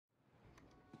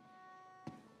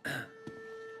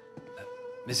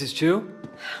Mrs. Chu？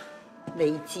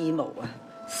 你知冇啊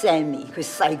 ？Sammy 佢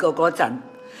細個嗰陣，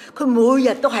佢每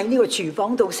日都喺呢個廚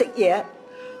房度食嘢，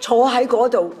坐喺嗰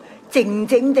度靜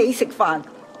靜地食飯。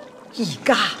而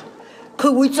家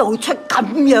佢會做出咁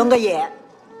樣嘅嘢。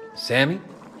Sammy?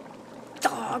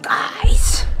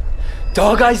 Dogeyes.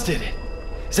 Dogeyes did it.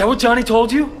 Is that what Johnny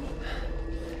told you?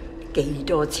 幾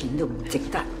多錢都唔值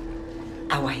得。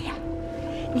阿偉啊，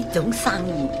呢種生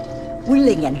意會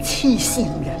令人黐線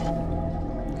嘅。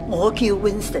我叫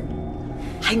Winston，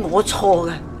 係我錯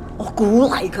嘅，我鼓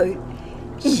勵佢。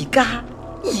而家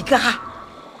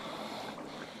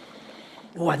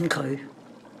揾佢，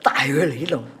帶佢嚟呢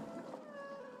度。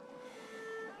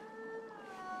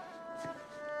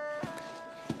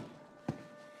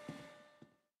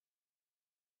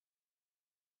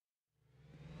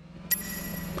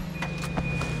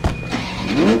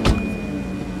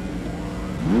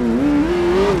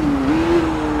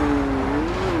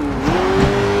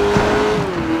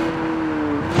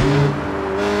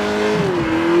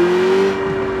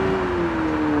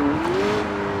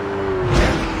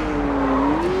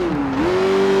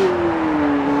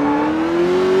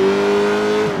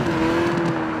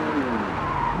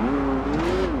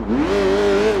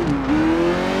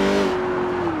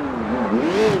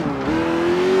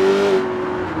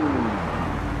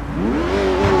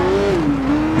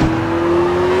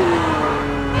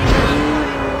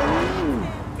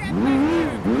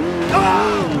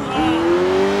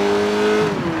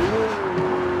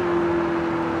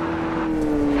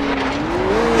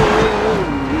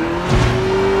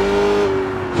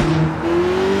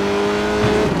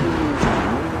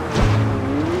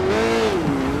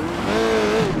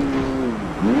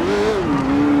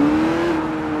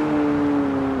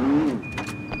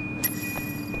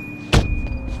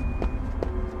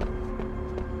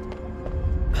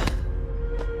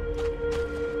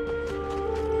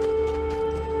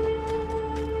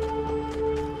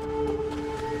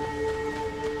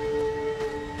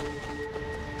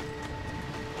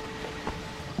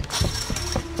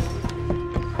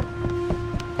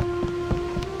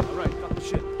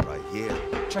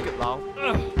Check it, Lau.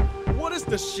 What is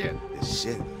this shit? This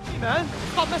shit. Hey, man,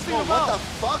 stop messing around. What the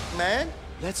fuck, man?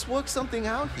 Let's work something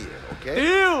out here, okay?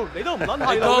 Ew, 你都唔撚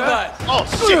係老嘅。Oh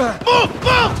shit! Move!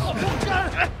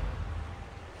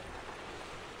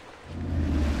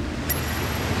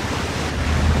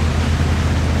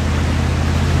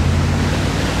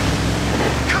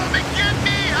 Come and get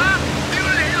me, huh? You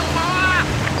little boy!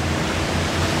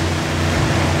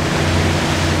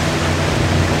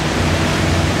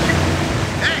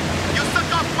 Hey, you suck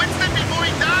off Winston before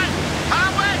he died? Huh,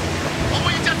 Wei? Or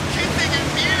were you just kissing and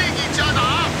feeling each other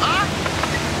up, huh?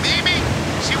 Mimi,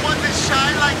 she wasn't shy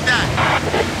like that.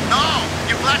 No,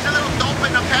 you flash a little dope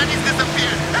and the panties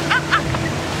disappear.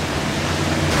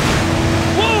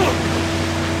 Whoa!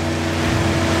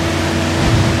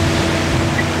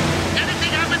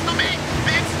 Anything happens to me,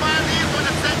 Big Smiley is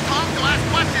gonna send Tom to ask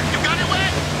questions. You got it, Wei?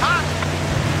 Huh?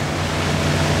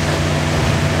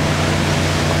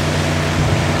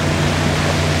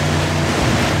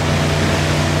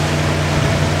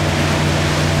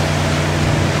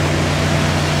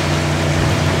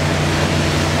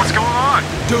 What's going on?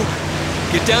 Duke,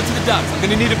 get down to the docks. I'm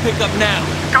gonna need a pickup now.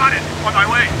 Got it. On my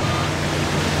way.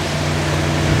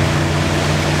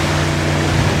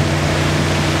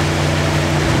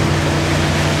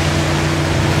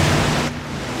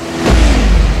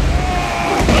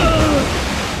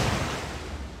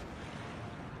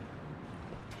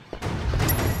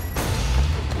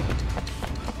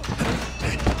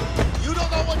 You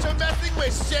don't know what you're messing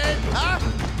with, Shen, huh?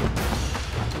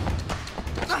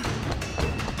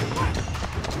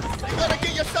 You gotta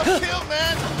get yourself killed,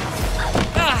 man.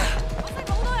 我識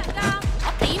好多人㗎，我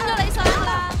點咗你上啦！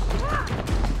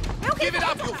你屋企 Give it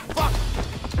up, you fuck.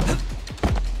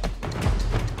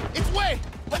 It's Wei.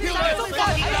 Kill that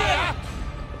fuck.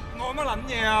 我乜撚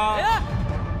嘢啊？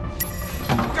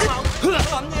乜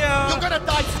撚嘢啊？ You're gonna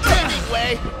die standing,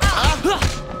 Wei. Huh?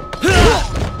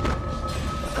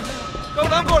 夠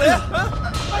膽過嚟啊！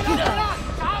 You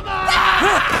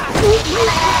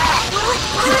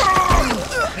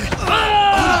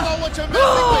don't know what you're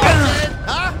messing with, Shen,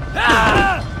 huh?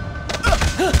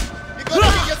 You're gonna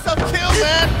get yourself killed,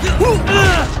 man.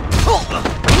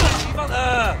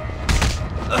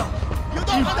 You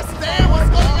don't understand what's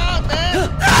going on, man.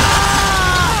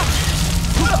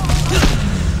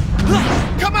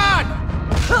 Come on.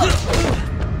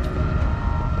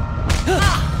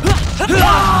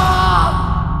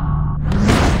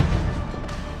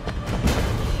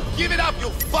 Give it up, you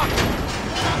fuck.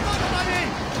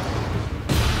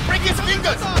 Break his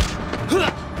fingers.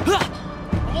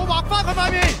 我畫返佢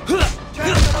塊面。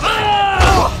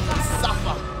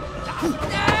Suffer.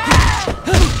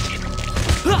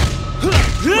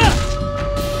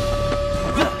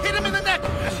 Hit him in the neck!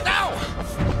 Now!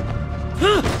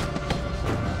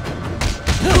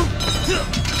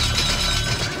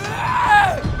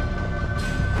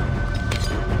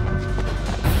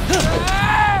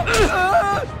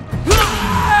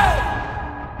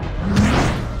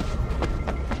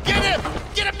 Get him!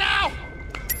 Get him now!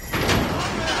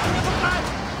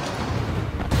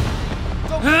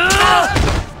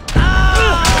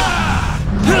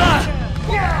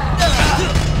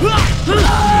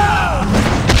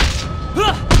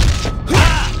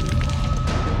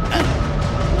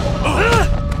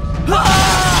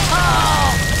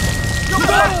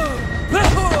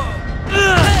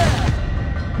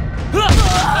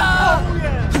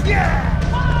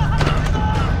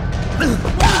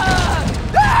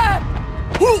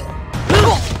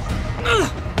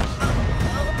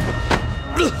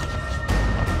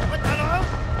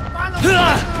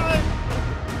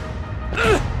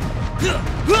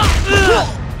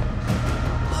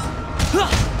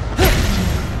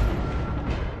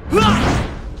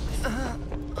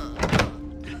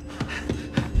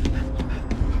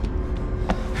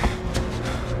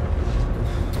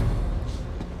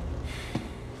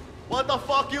 What the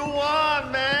fuck you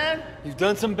want, man? You've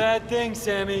done some bad things,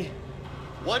 Sammy.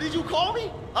 What did you call me?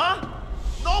 Huh?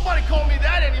 Nobody call me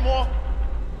that anymore.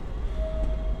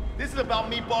 This is about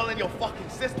me balling your fucking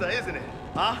sister, isn't it?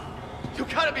 Huh? You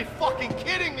gotta be fucking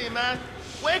kidding me, man.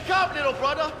 Wake up, little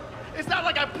brother. It's not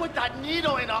like I put that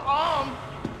needle in her arm.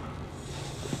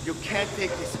 You can't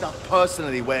take this stuff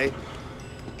personally, Wei.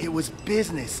 It was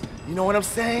business. You know what I'm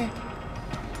saying?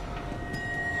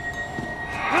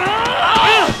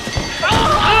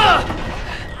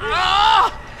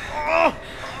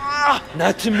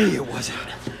 Not to me, it wasn't.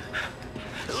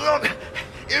 Look,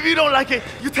 if you don't like it,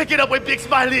 you take it up with Big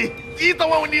Smiley. He's the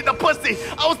one who needs the pussy.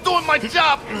 I was doing my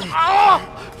job.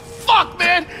 Fuck,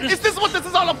 man. Is this what this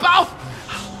is all about?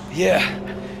 Yeah,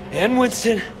 and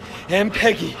Winston, and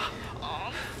Peggy.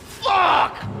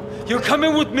 Fuck! You're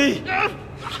coming with me.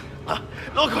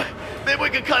 Look, maybe we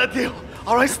can cut a deal.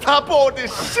 All right, stop all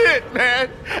this shit, man.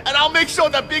 And I'll make sure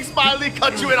that Big Smiley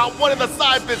cuts you in on one of the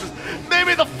side business.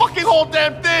 Maybe the fucking whole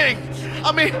damn thing.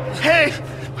 I mean, hey,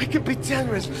 we can be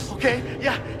generous, okay?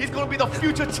 Yeah, he's gonna be the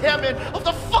future chairman of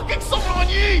the fucking Sun On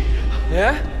Yee.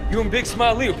 Yeah? You and Big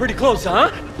Smiley are pretty close,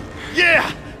 huh?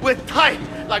 Yeah, we're tight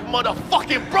like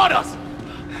motherfucking brothers.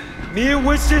 Me and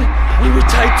Winston, we were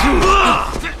tight too.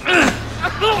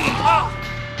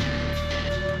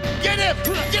 Get him!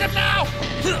 Get him now!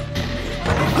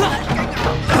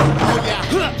 Oh yeah,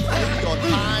 take your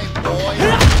time, boy.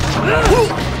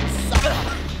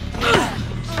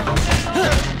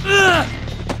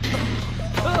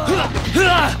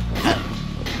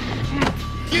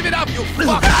 Give it up, you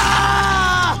fuck!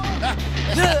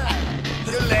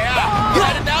 You're there. You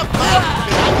had enough, man.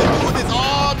 I can do this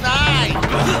all night.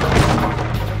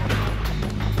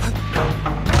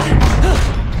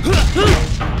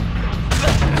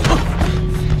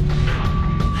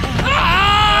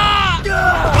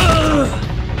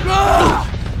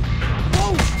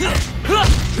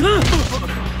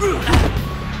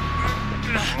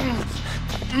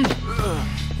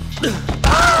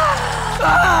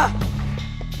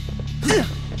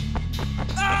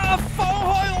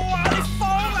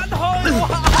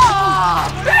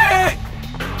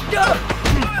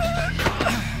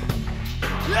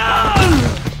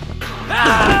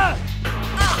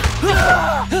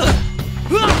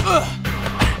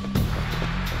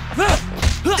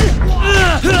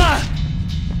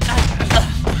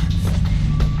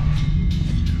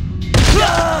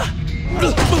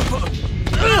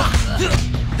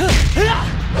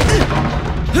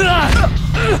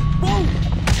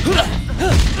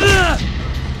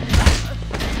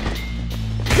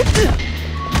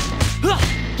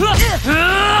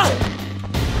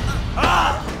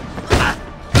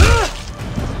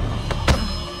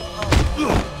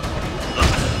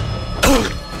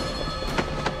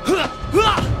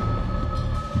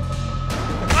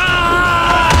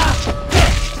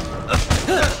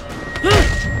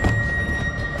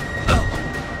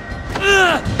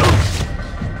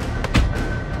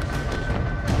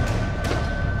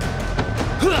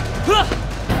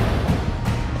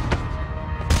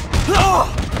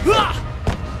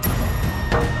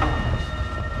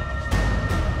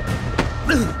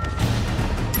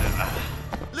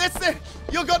 Listen,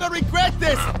 you're gonna regret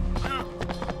this.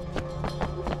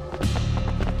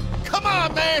 Come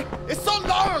on, man. It's so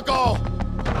long ago.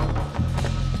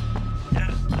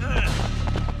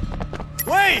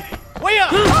 Wait! Wait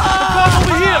up! The car's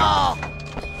over here!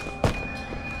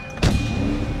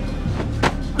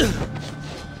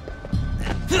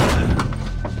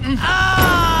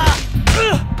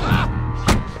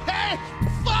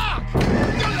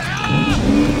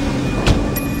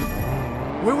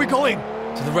 Where are we going?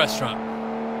 To the restaurant.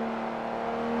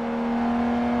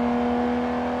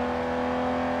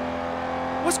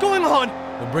 What's going on?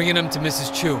 We're bringing him to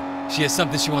Mrs. Chu. She has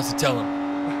something she wants to tell him.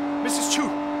 Mrs. Chu,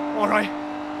 all right.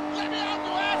 Let me out,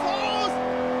 you assholes!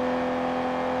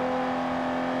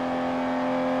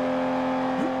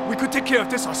 We could take care of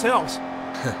this ourselves.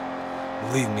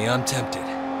 Believe me, I'm tempted.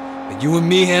 But you and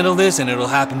me handle this and it'll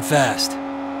happen fast.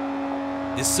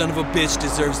 This son of a bitch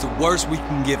deserves the worst we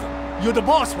can give him. You're the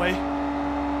boss, Wei.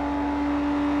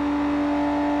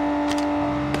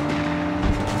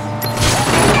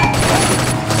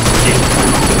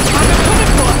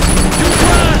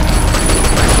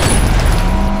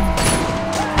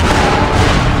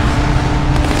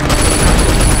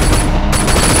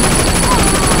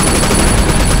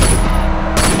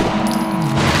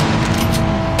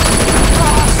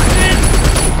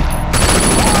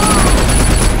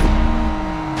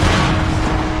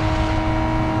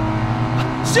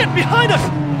 Shit, behind us!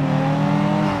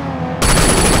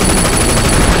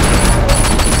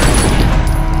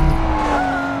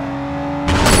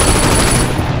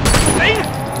 Hey,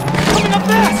 coming up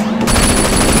fast!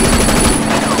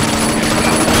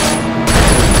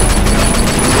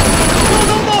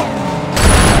 No!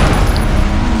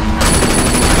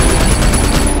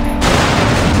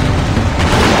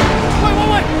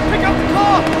 Wait! Pick up the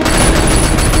car!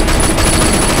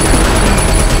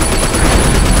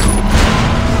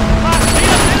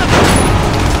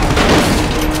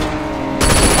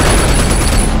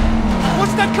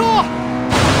 What's that car?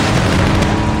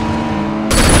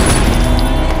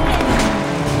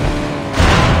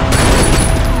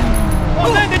 Oh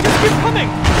man, they just keep coming!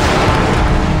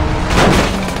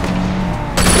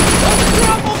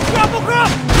 Oh crap!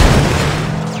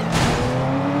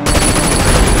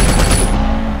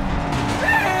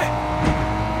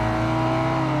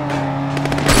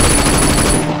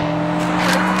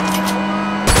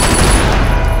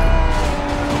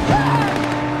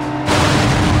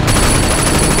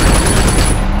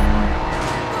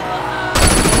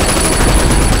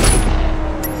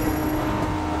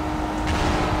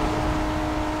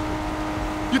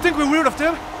 You think we're rid of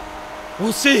them?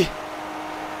 We'll see.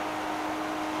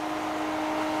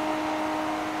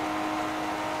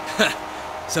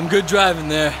 Some good driving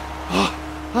there.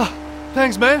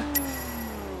 Thanks, man.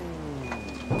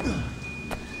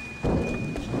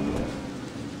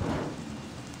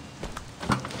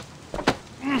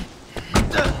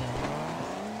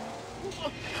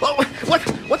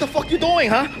 What the fuck you doing,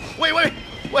 huh? Wait!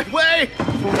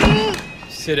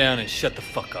 Sit down and shut the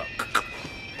fuck up.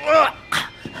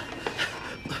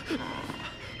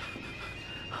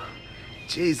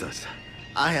 Jesus,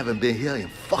 I haven't been here in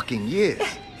fucking years.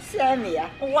 Sammy 啊，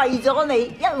我為咗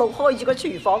你一路開住個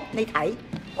廚房，你睇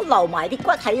我留埋啲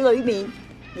骨喺裏面，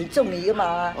你中意噶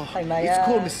嘛？係咪啊 It's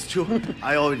cool, Mrs. Chu.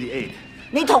 I already ate.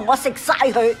 你同我食晒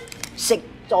佢，食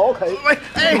咗佢。Wait,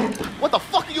 hey! What the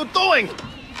fuck are you doing?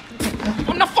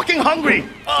 I'm not fucking hungry!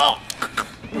 Oh!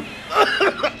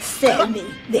 Sammy，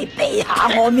你避下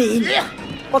我面，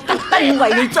我特登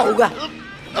為你做噶，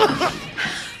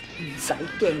唔使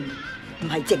驚。唔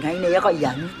係淨係你一個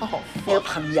人，你個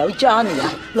朋友 Johnny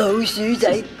啊，老鼠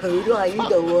仔佢都喺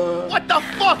度啊！ What the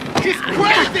fuck? He's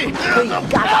crazy! 佢而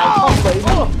家喺湯裏面，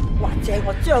或者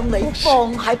我將你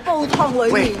放喺煲湯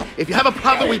裏面。Wait, if you have a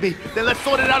problem with me, then let's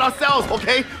sort it out ourselves,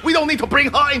 okay? We don't need to bring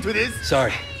her into this.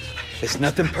 Sorry. It's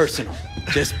nothing personal.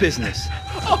 Just business.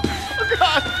 Oh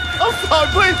God! I'm sorry,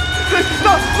 please!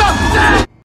 No!